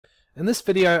In this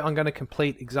video I'm going to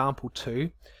complete example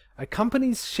 2. A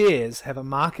company's shares have a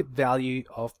market value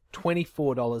of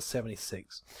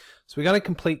 $24.76. So we're going to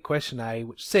complete question A,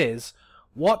 which says,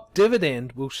 what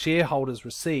dividend will shareholders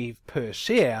receive per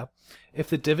share if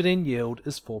the dividend yield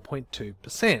is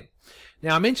 4.2%?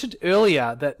 Now I mentioned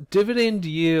earlier that dividend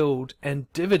yield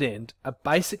and dividend are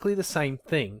basically the same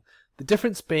thing. The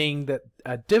difference being that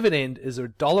a dividend is a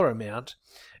dollar amount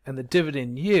and the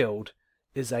dividend yield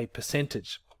is a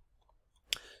percentage.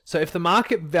 So if the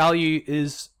market value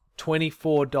is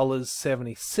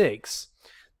 $24.76,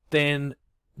 then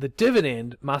the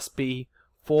dividend must be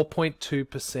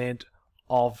 4.2%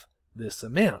 of this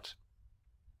amount.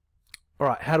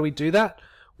 Alright, how do we do that?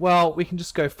 Well, we can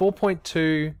just go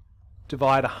 4.2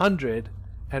 divide 100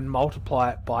 and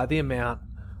multiply it by the amount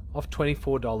of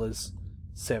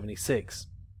 $24.76.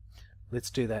 Let's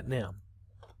do that now.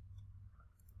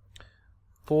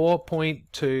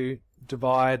 4.2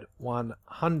 divide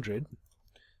 100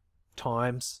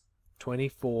 times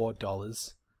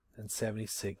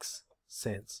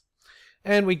 $24.76.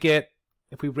 And we get,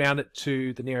 if we round it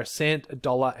to the nearest cent,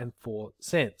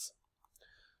 $1.04.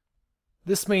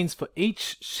 This means for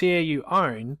each share you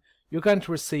own, you're going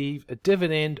to receive a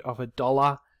dividend of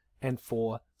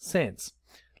 $1.04.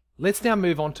 Let's now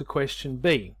move on to question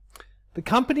B. The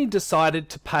company decided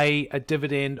to pay a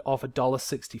dividend of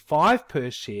 $1.65 per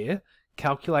share.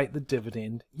 Calculate the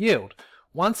dividend yield.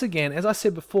 Once again, as I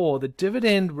said before, the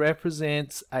dividend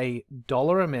represents a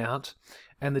dollar amount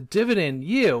and the dividend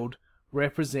yield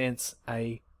represents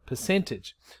a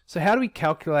percentage. So how do we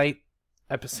calculate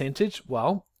a percentage?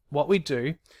 Well, what we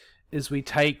do is we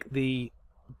take the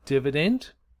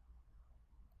dividend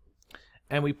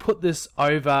and we put this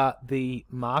over the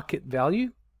market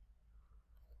value,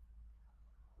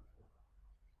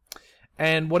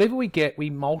 and whatever we get we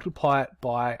multiply it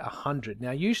by 100.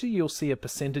 Now usually you'll see a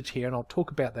percentage here and I'll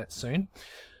talk about that soon.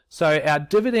 So our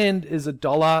dividend is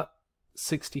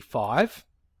 $1.65.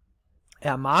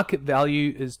 Our market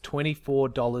value is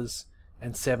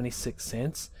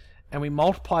 $24.76, and we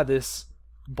multiply this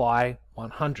by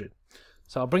 100.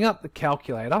 So I'll bring up the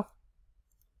calculator.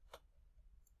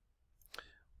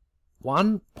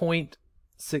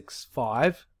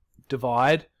 1.65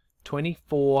 divide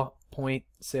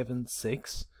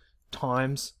 24.76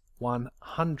 times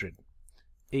 100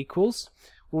 equals,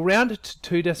 we'll round it to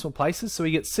 2 decimal places, so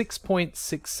we get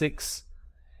 6.66,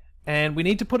 and we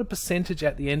need to put a percentage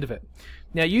at the end of it.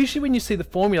 Now usually when you see the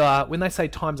formula, when they say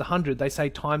times 100, they say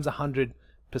times 100%,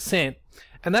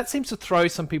 and that seems to throw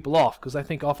some people off because they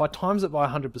think, oh, if I times it by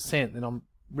 100%, then I'm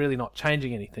really not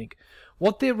changing anything.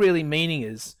 What they're really meaning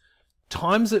is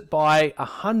times it by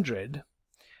 100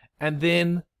 and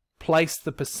then place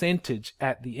the percentage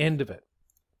at the end of it.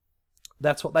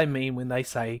 That's what they mean when they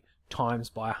say times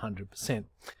by 100%.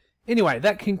 Anyway,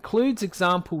 that concludes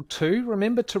example 2.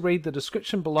 Remember to read the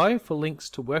description below for links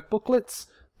to workbooklets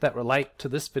that relate to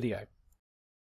this video.